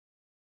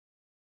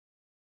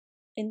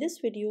In this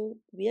video,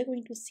 we are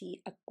going to see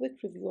a quick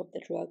review of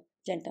the drug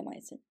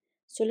gentamicin.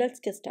 So let's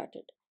get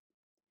started.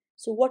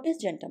 So what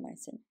is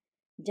gentamicin?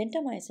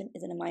 Gentamicin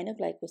is an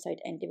aminoglycoside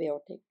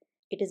antibiotic.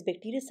 It is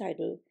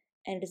bactericidal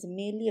and it is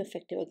mainly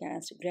effective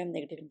against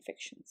gram-negative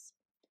infections.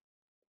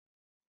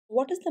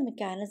 What is the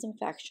mechanism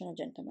of action of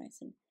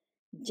gentamicin?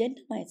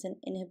 Gentamicin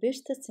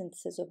inhibits the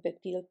synthesis of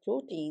bacterial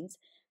proteins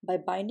by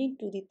binding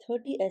to the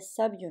 30S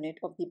subunit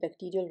of the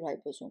bacterial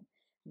ribosome.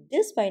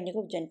 This binding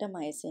of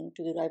gentamicin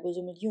to the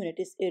ribosomal unit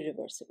is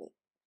irreversible.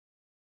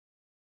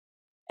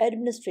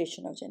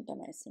 Administration of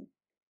gentamicin.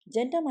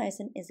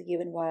 Gentamicin is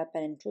given via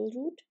parenteral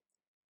route,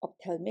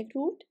 ophthalmic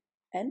route,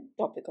 and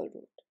topical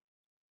route.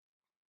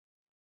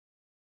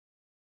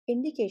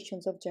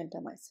 Indications of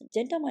gentamicin.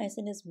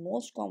 Gentamicin is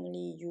most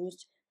commonly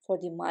used for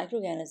the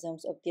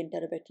microorganisms of the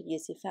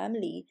Enterobacteriaceae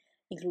family,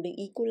 including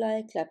E.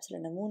 coli,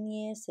 Klebsiella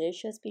pneumoniae,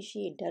 Serratia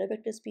species,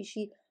 Enterobacter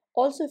species,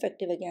 also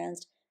effective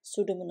against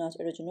Pseudomonas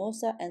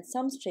aeruginosa and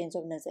some strains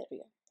of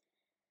Neisseria.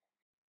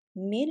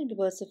 Main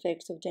adverse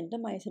effects of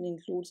gentamicin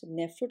includes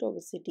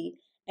nephrotoxicity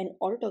and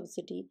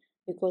ototoxicity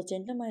because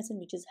gentamicin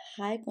reaches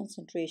high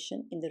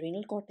concentration in the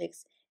renal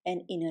cortex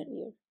and inner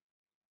ear.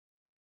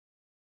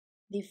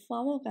 The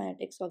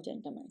pharmacokinetics of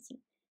gentamicin.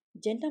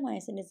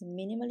 Gentamicin is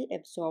minimally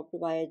absorbed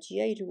via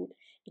GI route.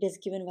 It is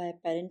given via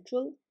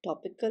parenteral,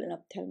 topical, and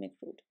ophthalmic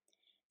route.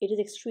 It is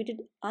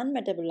excreted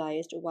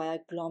unmetabolized via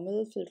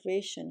glomerular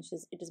filtration, so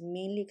it is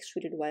mainly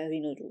excreted via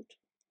renal route.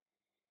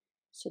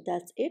 So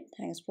that's it.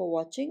 Thanks for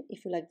watching.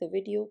 If you like the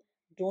video,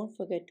 don't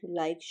forget to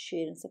like,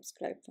 share, and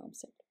subscribe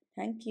PharmCept.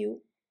 Thank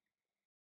you.